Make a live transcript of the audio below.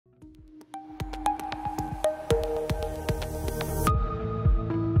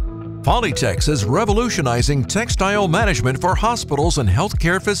Polytex is revolutionizing textile management for hospitals and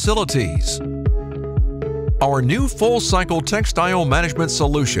healthcare facilities. Our new full-cycle textile management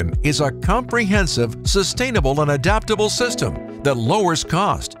solution is a comprehensive, sustainable, and adaptable system that lowers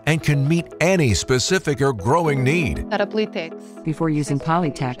cost and can meet any specific or growing need. Before using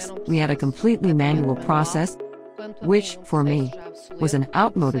Polytex, we had a completely manual process, which, for me, was an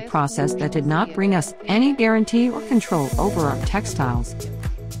outmoded process that did not bring us any guarantee or control over our textiles.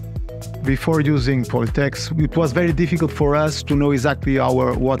 Before using Polytex, it was very difficult for us to know exactly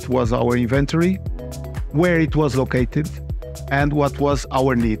what was our inventory, where it was located, and what was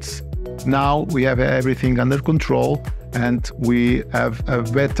our needs. Now we have everything under control, and we have a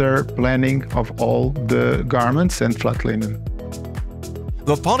better planning of all the garments and flat linen.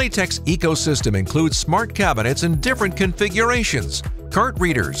 The Polytex ecosystem includes smart cabinets in different configurations, cart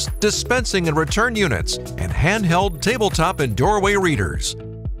readers, dispensing and return units, and handheld tabletop and doorway readers.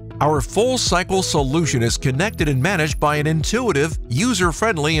 Our full-cycle solution is connected and managed by an intuitive,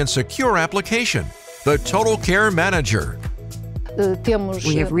 user-friendly, and secure application, the Total Care Manager.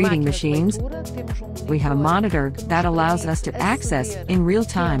 We have reading machines. We have a monitor that allows us to access, in real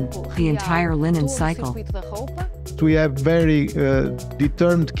time, the entire linen cycle. We have very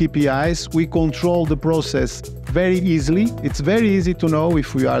determined KPIs. We control the process very easily. It's very easy to know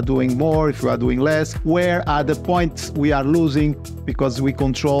if we are doing more, if we are doing less, where are the points we are losing, because we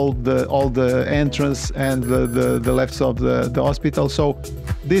control all the entrance and the lefts of the hospital. So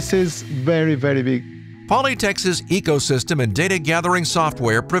this is very, very big. Polytex's ecosystem and data gathering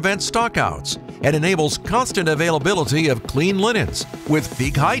software prevents stockouts and enables constant availability of clean linens with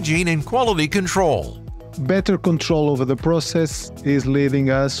peak hygiene and quality control. Better control over the process is leading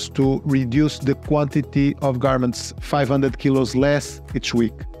us to reduce the quantity of garments 500 kilos less each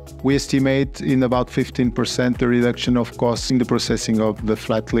week. We estimate in about 15% the reduction of costs in the processing of the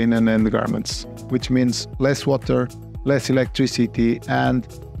flat linen and the garments, which means less water, less electricity, and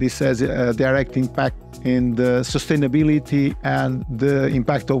this has a direct impact in the sustainability and the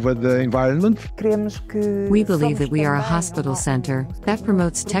impact over the environment. We believe that we are a hospital center that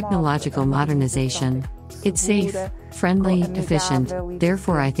promotes technological modernization. It's safe, friendly, efficient.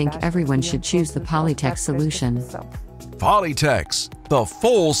 Therefore, I think everyone should choose the Polytex solution. Polytex, the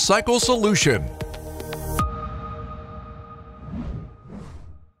full cycle solution.